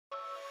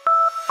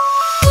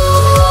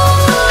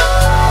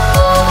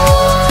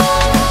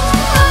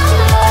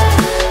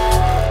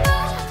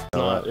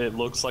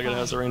looks like it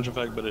has a range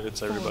effect, but it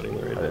hits everybody in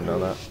the radius. I didn't know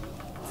that.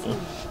 Yeah.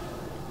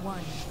 1.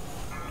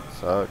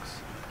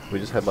 Sucks. We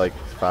just had like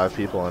 5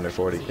 people under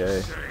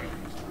 40k.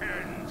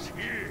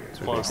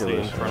 Plus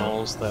the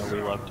infernals that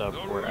we left up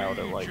were out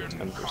at like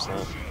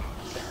 10%.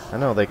 I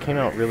know, they came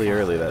out really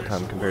early that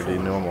time compared to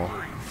normal.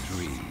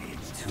 3,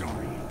 2,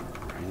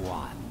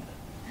 1.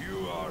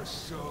 You are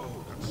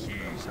so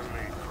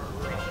easily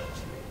corrupt.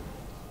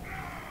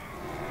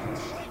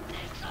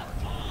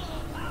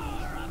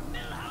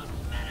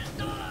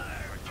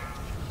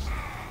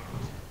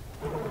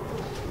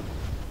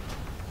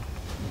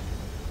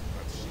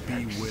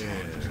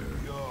 Beware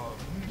your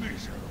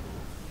miserable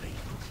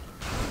fate.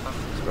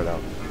 Spread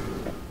out.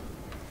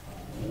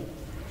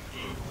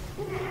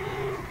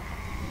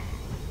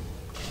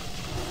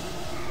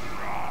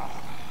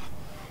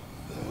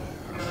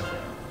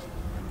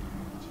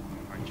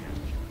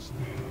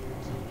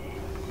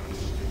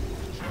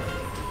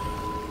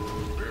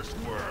 This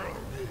world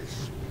is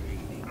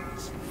waiting.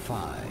 5,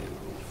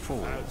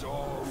 4,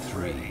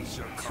 3,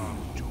 2,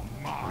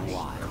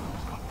 1.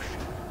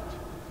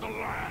 The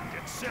land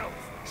itself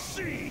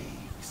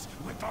seethes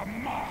with the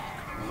mark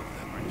of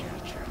the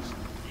Retribution.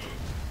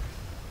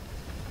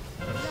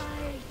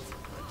 Light,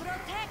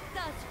 protect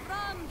us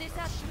from this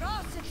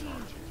atrocity.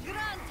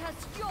 Grant us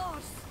your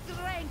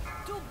strength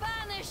to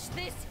banish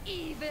this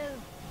evil.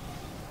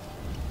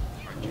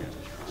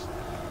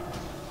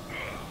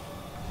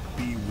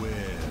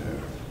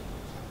 Beware.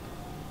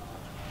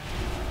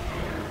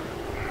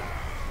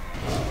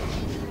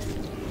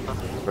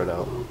 Spread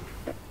out.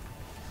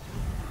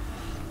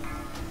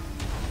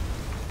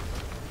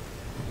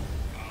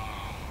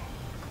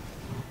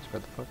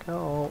 Spread the fuck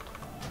out.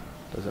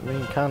 Doesn't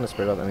mean kinda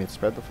spread out, that means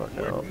spread the fuck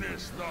out.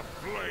 Witness the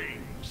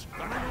flames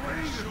that have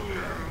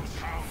consumed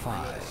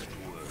 5,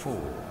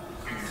 4,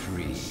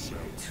 3,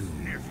 2,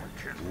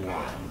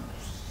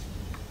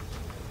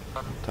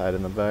 1. Tied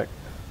in the back.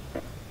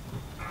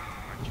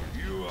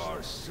 You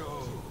are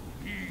so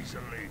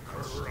easily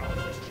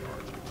corrupt.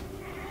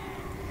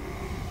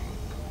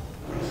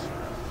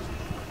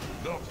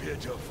 The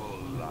pitiful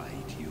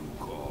light you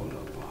call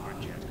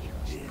upon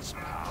is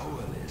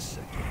powerless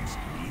against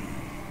me,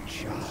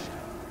 child.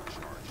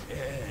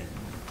 End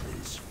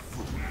this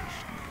foolishness.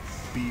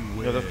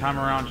 Beware. So this time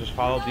around, just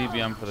follow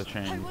DBM for the I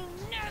chain. will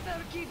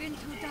never give in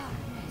to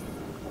darkness.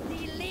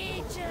 The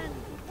Legion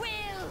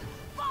will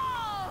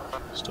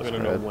fall. Still gotta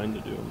know when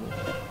to do them.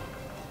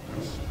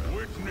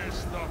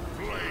 Witness the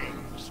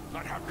flames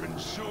that have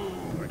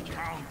consumed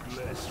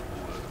countless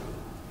worlds.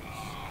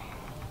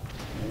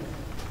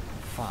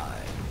 5,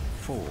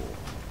 4.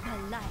 The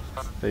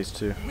light Phase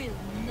 2. will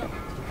not.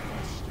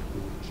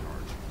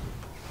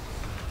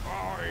 I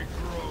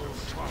grow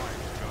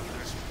tired of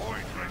this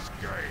pointless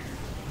game.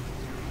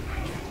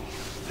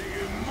 The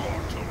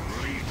immortal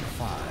lead.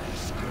 5,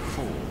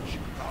 4,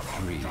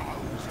 3, 2,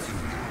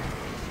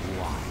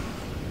 1.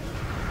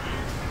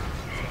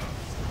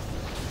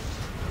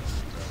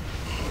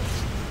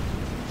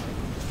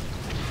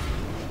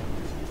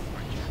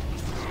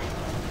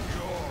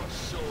 Your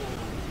soul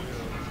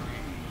will be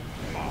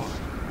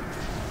mine.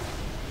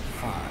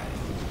 5,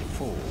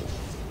 4,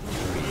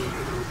 3,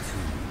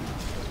 2,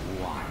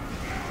 1.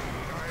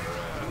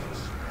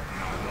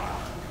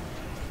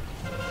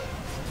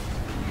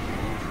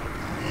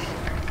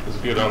 It's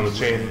good on the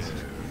chains.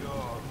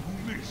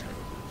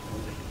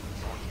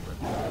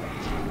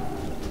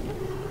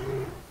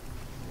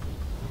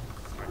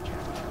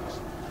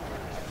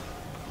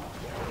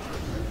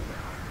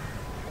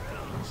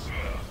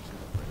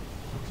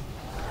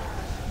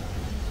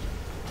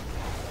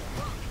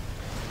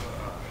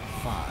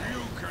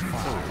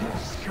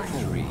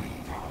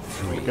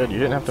 Good, you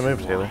didn't have to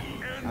move, Taylor.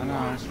 I know.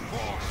 I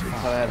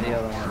thought I had the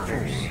other one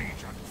first.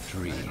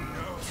 3, 2,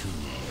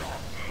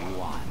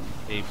 1.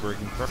 A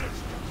breaking crook.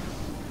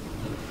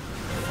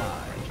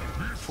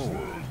 5, 4,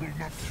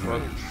 3,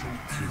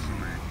 2,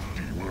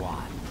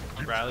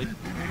 1. Rally. You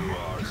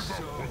are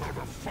so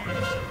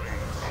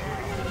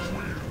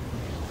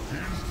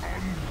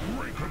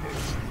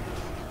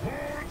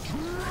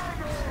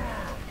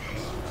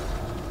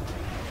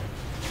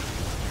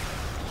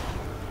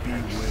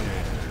beware.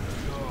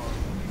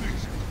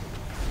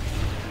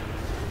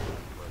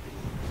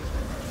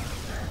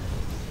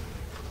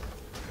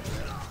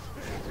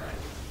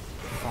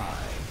 5,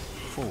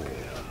 4,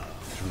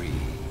 3,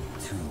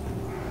 2,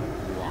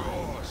 1.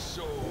 Your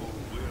soul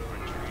will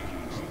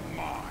be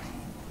mine.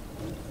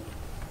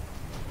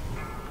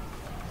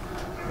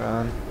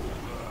 Run.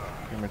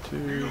 Number 2.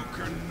 You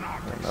cannot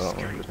I don't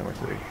know who's number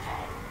 3.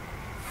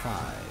 5,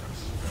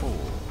 4,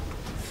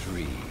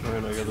 3,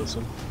 Alright, I got this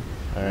one.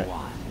 Alright.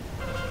 1.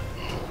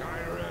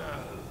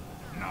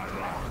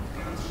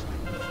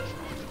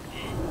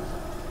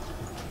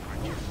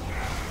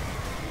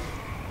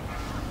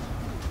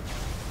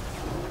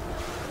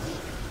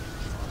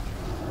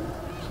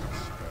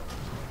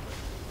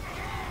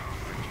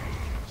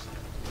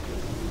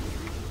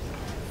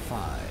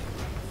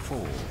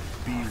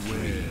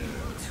 Beware.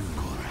 2,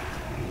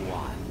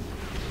 1.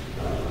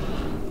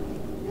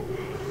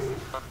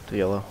 To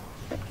yellow.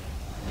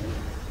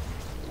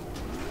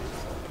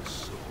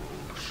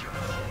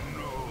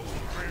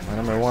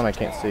 Number 1, I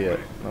can't see it.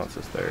 No, it's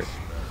his third.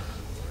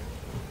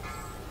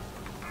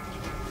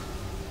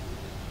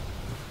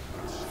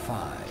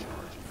 5,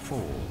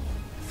 4,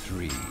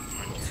 3, 2,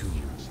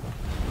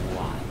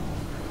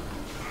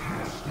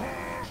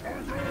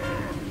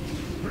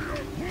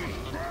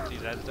 1. See,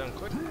 that's done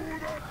quick.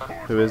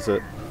 Who is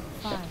it?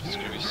 It's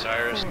gonna be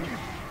Cyrus.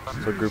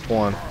 So group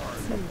 1.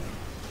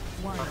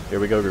 Here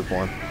we go, group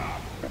 1.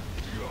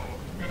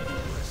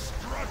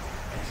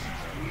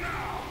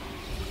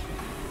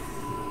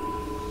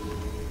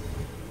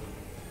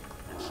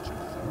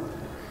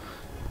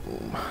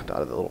 Boom.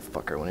 Dotted the little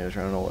fucker when he was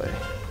running away.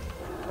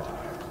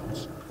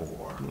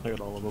 4, I got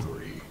all of them.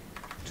 3,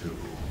 2,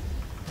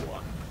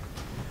 1.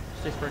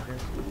 Stay spread here.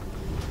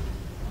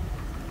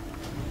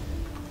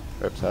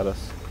 Reps had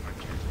us.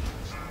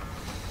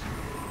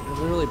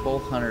 Literally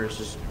both hunters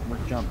just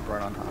jumped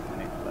right on top of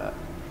me for that.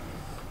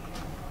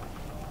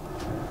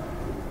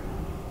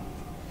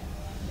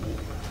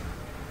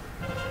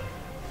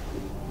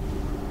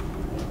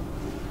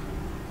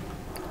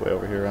 Way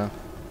over here, Ron.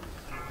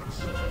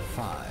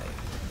 5,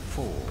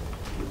 4,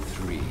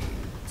 3,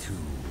 2,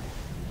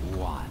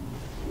 1.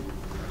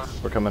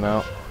 We're coming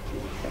out.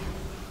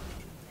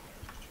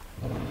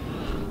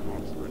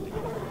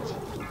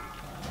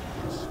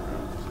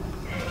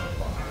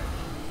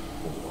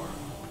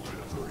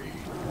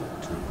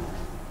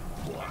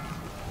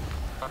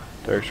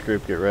 Derek's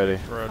group, get ready.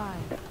 5,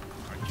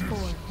 4,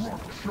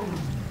 2,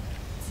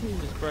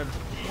 Spread.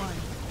 1.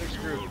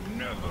 You'll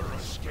never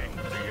escape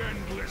the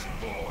endless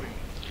void.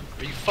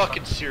 Are you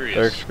fucking serious?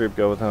 Derek's group,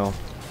 go with him.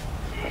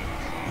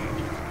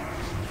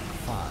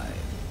 5,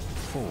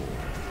 4,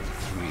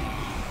 3,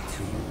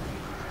 2,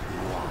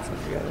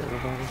 1. Together,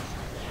 everybody.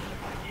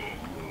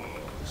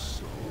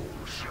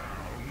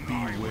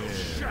 Beware.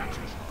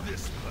 Shatter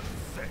this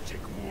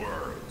pathetic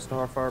world.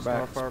 Star far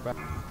back. Far back.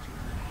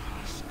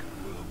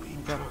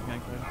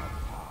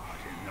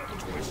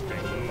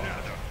 Twisting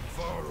nether.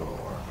 5,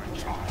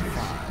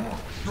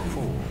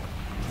 4,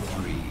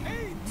 3,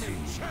 2,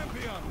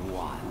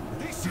 1.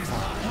 This is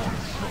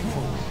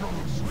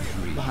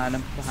 3, Behind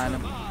him. Behind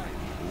him. 1.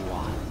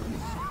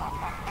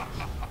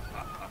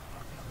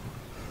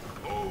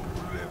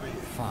 oblivion.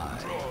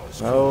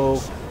 5,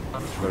 No.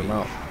 Put him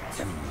out.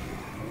 2,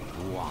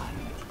 1.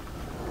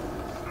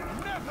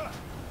 Never.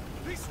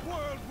 This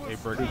world will Hey,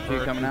 Berg. Two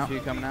coming out. Two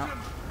coming out.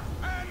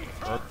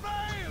 fail.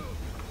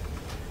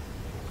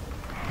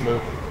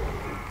 Move.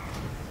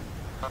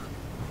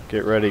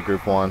 Get ready,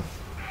 group 1. 4,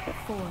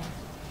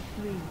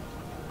 3,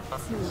 2,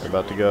 We're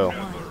about to go.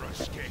 Never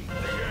escape the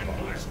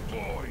endless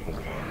void.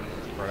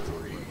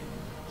 3,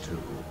 2,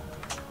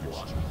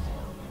 1.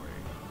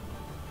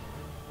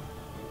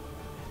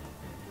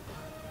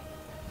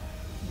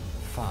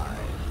 5,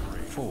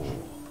 4,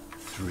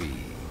 3,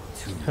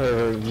 2.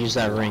 Whoever used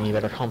that ring, you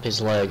better hump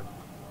his leg.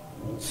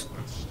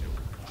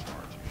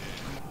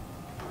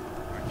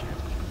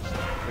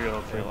 We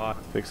got a lot.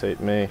 Fixate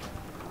me.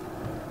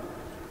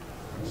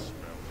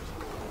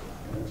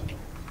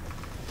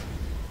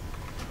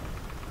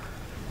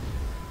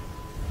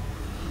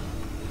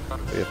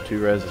 We have 2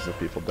 reses if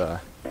people die.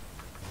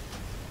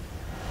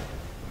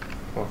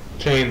 Well,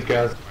 chains,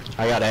 guys.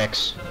 I got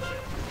X.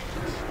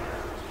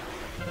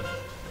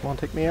 Come on,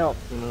 take me out.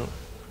 No.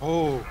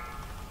 Oh.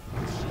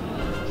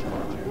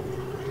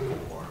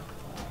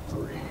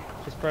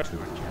 Just spread.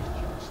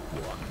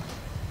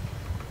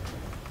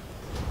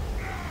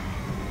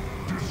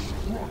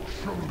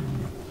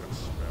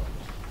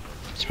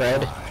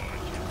 Spread.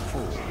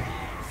 4,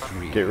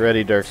 3, Get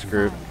ready, Dirk's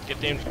group. Get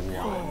them.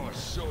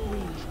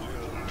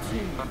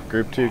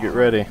 Group 2, get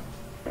ready.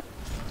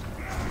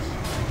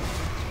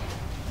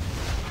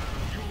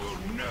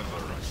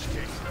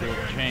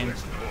 Chain.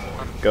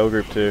 Go,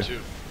 group 2.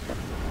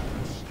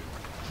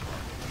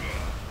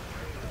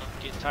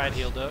 Get tied,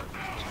 healed up.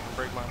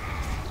 Break mine.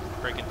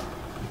 Break it.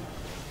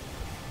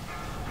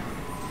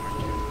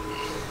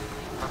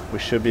 We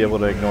should be able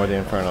to ignore the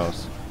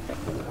Infernos.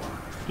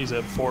 He's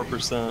at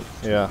 4%.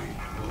 Yeah.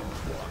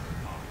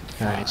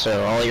 Alright,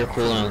 so all your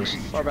cooldowns.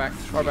 Far back.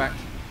 Far back.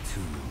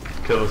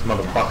 Kill this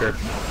motherfucker.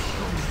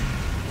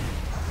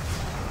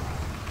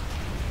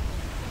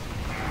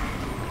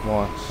 Come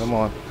on, come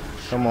on,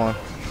 come on.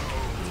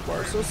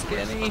 We're so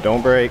skinny.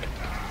 Don't break.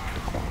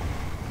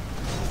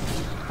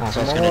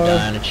 Also, it's gonna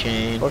die in a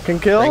chain. Fucking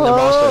kill Bring the him!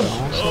 boss to the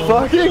home.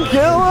 Fucking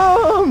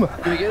kill him!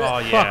 Did we get it? Oh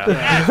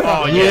yeah.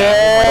 Oh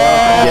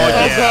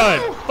Yeah!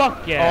 yeah.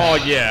 Fuck yeah. Oh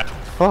yeah.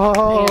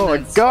 Oh my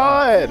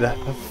god!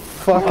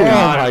 Fucking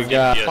my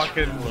god.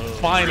 Fucking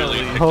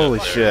Finally. holy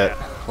shit.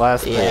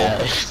 Last pull. Yeah.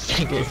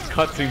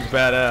 Cutscene's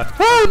badass.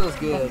 Feels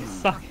good.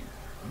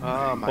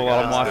 Oh my While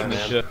I'm god. watching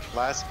this shit.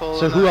 Last pull.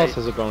 So of the who night. else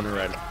has a boner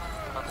red?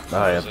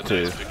 I have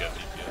 2.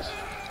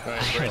 Alright, I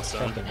got great a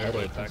son. fucking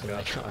Everybody headache. back Oh my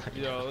up. God.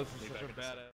 Yo, this is such a badass.